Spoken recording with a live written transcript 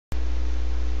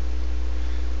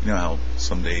You know how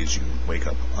some days you wake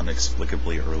up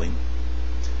inexplicably early?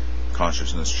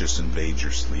 Consciousness just invades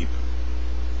your sleep.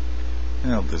 You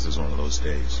know, this is one of those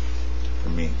days for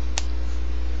me.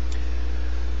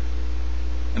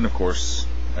 And of course,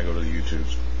 I go to YouTube,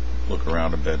 look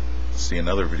around a bit, see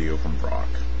another video from Brock.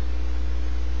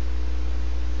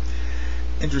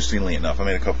 Interestingly enough, I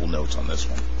made a couple notes on this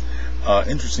one.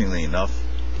 Interestingly enough,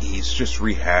 he's just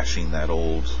rehashing that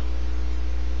old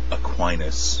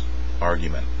Aquinas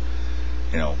argument.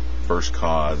 You know, first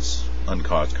cause,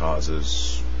 uncaused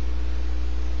causes,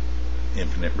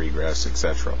 infinite regress,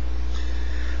 etc.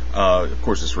 Of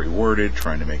course, it's reworded,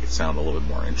 trying to make it sound a little bit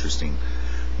more interesting,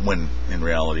 when in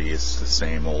reality it's the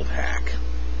same old hack.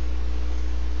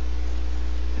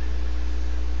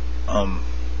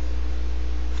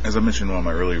 As I mentioned in one of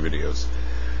my earlier videos,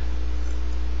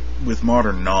 with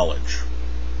modern knowledge,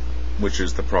 which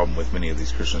is the problem with many of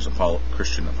these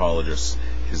Christian apologists,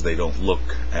 is they don't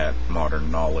look at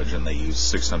modern knowledge and they use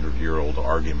 600-year-old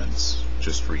arguments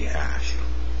just rehashed.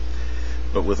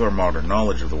 But with our modern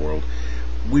knowledge of the world,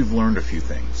 we've learned a few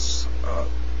things.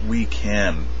 We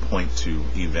can point to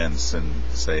events and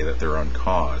say that they're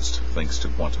uncaused. Thanks to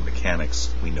quantum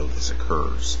mechanics, we know this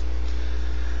occurs.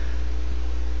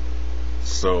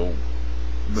 So,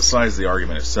 besides the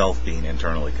argument itself being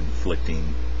internally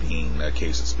conflicting, being a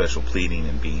case of special pleading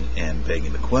and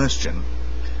begging the question,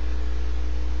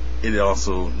 it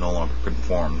also no longer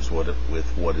conforms with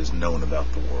what is known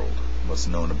about the world, what's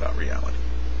known about reality.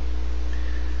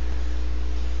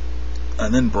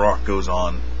 And then Brock goes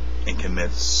on and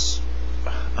commits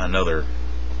another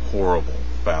horrible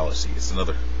fallacy. It's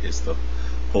the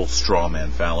whole straw man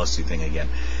fallacy thing again.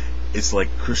 It's like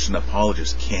Christian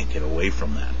apologists can't get away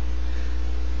from that.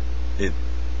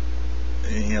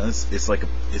 It's like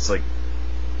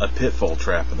a pitfall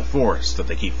trap in the forest that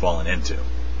they keep falling into.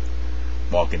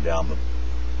 Walking down the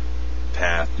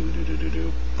path,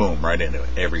 boom, right into it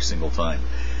every single time.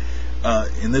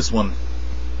 In this one,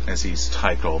 as he's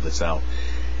typed all this out,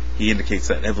 he indicates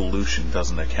that evolution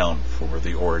doesn't account for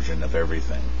the origin of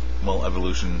everything. Well,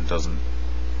 evolution doesn't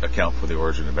account for the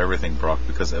origin of everything, Brock,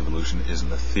 because evolution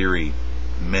isn't a theory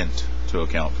meant to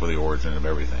account for the origin of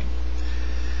everything.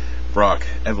 Brock,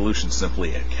 evolution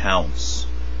simply accounts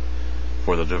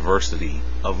for the diversity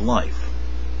of life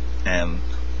and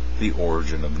the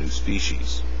origin of new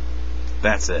species.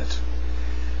 That's it.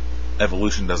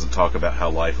 Evolution doesn't talk about how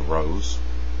life arose.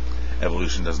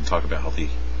 Evolution doesn't talk about how the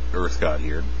Earth got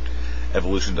here.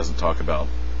 Evolution doesn't talk about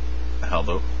how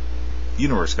the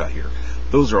universe got here.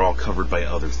 Those are all covered by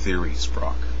other theories,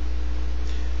 Brock.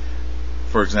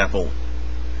 For example,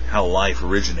 how life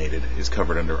originated is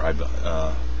covered under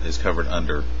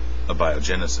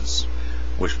abiogenesis,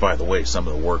 which, by the way, some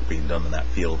of the work being done in that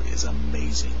field is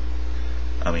amazing.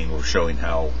 I mean, we're showing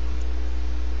how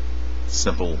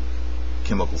simple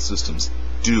chemical systems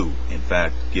do, in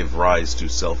fact, give rise to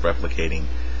self-replicating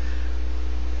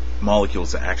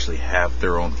molecules that actually have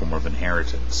their own form of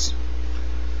inheritance.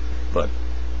 But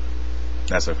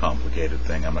that's a complicated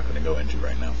thing I'm not going to go into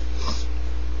right now.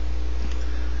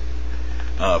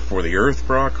 For the Earth,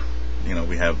 Brock,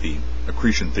 we have the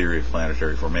accretion theory of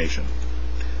planetary formation.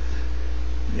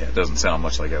 Yeah, it doesn't sound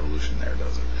much like evolution there,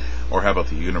 does it? Or how about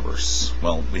the universe?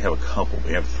 Well, we have a couple.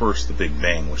 We have first the Big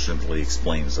Bang, which simply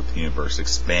explains that the universe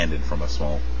expanded from a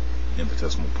small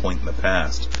infinitesimal point in the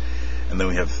past. And then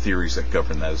we have theories that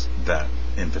govern that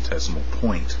infinitesimal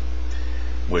point,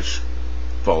 which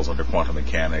falls under quantum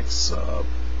mechanics,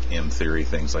 M theory,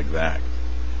 things like that.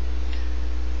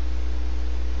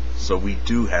 So we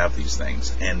do have these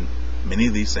things, and many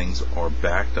of these things are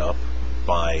backed up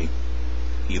by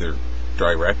either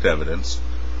direct evidence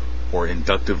or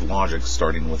inductive logic,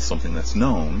 starting with something that's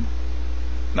known,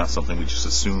 not something we just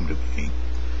assume to be,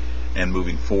 and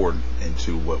moving forward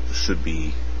into what should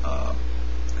be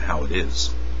how it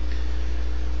is.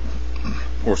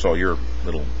 Of course, all your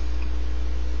little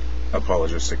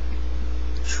apologistic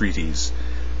treatises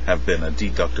have been a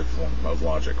deductive form of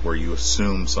logic, where you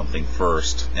assume something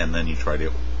first and then you try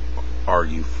to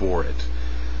argue for it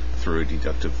through a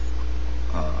deductive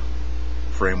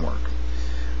framework.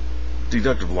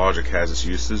 Deductive logic has its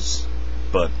uses,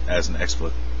 but as an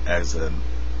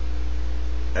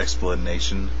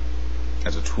explanation,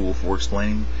 as a tool for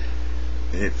explaining,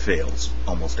 it fails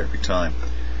almost every time,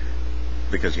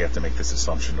 because you have to make this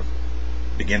assumption of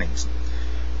beginnings.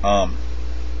 I'm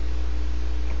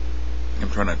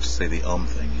trying not to say the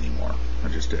thing anymore. I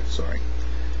just did, sorry.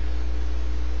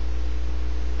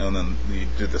 And then you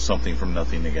did the something from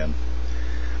nothing again.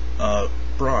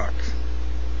 Brock,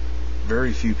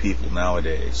 very few people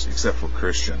nowadays, except for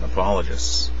Christian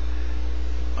apologists,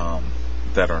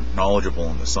 that are knowledgeable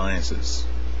in the sciences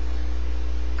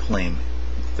claim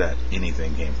that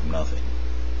anything came from nothing.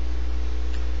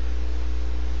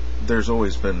 There's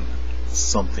always been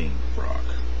something, Brock.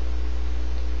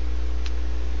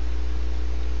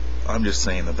 I'm just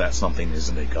saying that something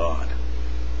isn't a god.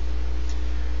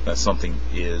 That something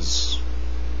is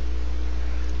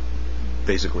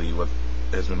basically what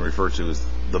has been referred to as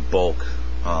the bulk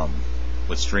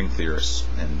with string theorists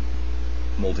and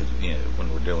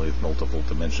when we're dealing with multiple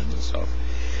dimensions and stuff.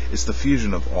 It's the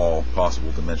fusion of all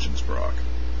possible dimensions, Brock.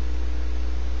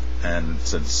 And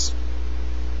since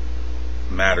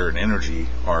matter and energy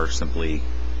are simply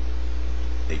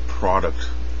a product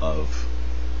of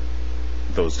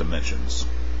those dimensions,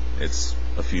 it's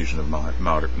a fusion of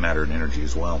matter and energy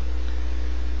as well.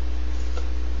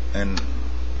 And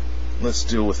let's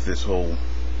deal with this whole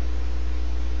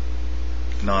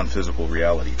non-physical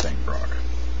reality thing, Brock.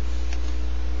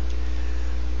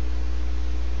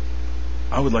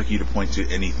 I would like you to point to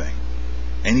anything,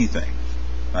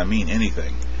 I mean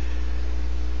anything,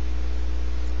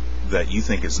 that you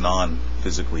think is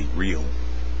non-physically real,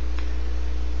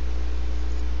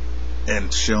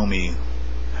 and show me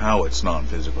how it's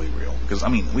non-physically real. Because, I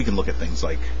mean, we can look at things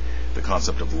like the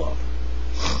concept of love.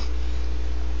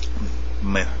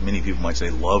 Many people might say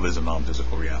love is a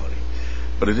non-physical reality,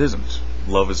 but it isn't.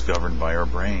 Love is governed by our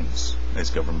brains. It's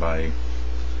governed by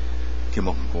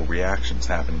chemical reactions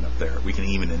happening up there. We can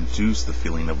even induce the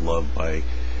feeling of love by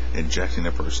injecting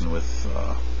a person with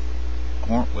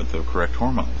the correct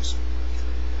hormones.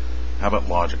 How about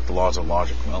logic? The laws of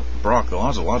logic. Well, Brock, the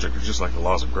laws of logic are just like the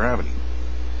laws of gravity.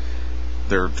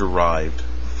 They're derived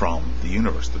from the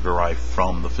universe. They're derived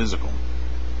from the physical.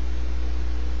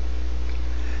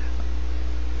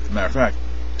 Matter of fact,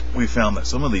 we found that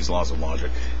some of these laws of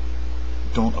logic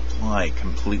don't apply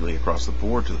completely across the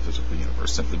board to the physical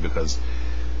universe, simply because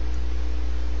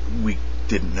we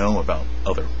didn't know about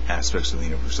other aspects of the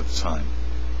universe at the time.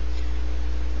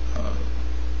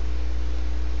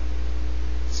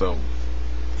 So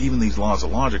even these laws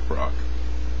of logic, Brock,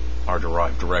 are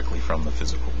derived directly from the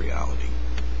physical reality.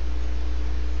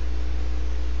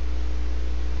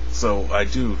 So I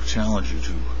do challenge you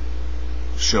to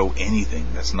show anything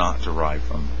that's not derived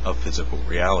from a physical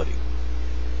reality.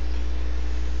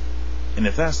 And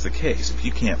if that's the case, if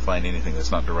you can't find anything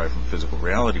that's not derived from physical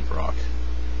reality, Brock,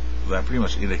 that pretty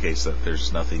much indicates that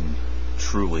there's nothing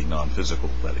truly non-physical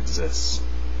that exists.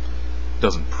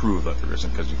 Doesn't prove that there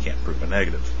isn't, because you can't prove a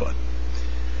negative, but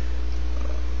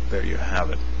there you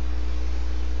have it.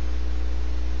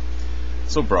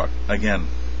 So Brock, again,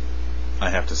 I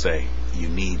have to say, you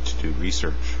need to do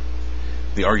research.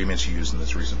 The arguments you use in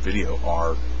this recent video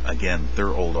are, again, they're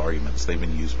old arguments. They've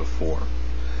been used before.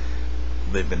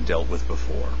 They've been dealt with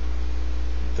before.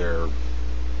 They're,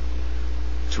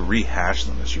 to rehash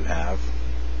them as you have,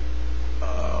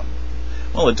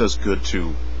 well, it does good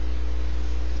to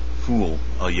fool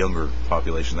a younger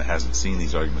population that hasn't seen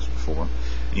these arguments before.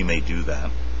 You may do that.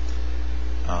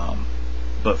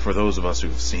 But for those of us who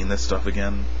have seen this stuff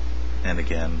again and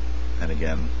again and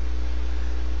again,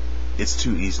 it's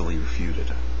too easily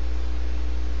refuted.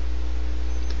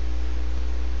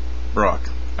 Brock,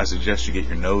 I suggest you get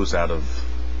your nose out of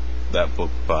that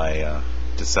book by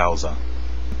de Souza.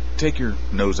 Take your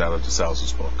nose out of de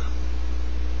Souza's book.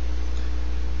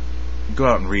 Go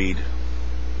out and read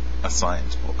a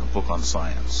science book, a book on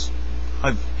science.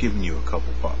 I've given you a couple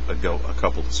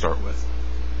to start with.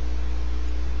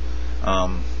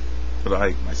 But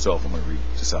I myself am going to read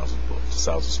de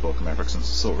Souza's book. Matter of fact, since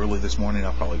it's so early this morning,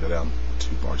 I'll probably go down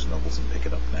to Barnes & Noble's and pick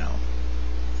it up now,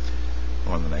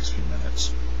 or in the next few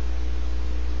minutes.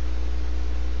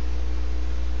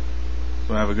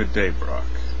 So have a good day, Brock.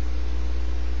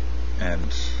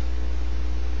 And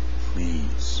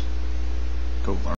please, go learn.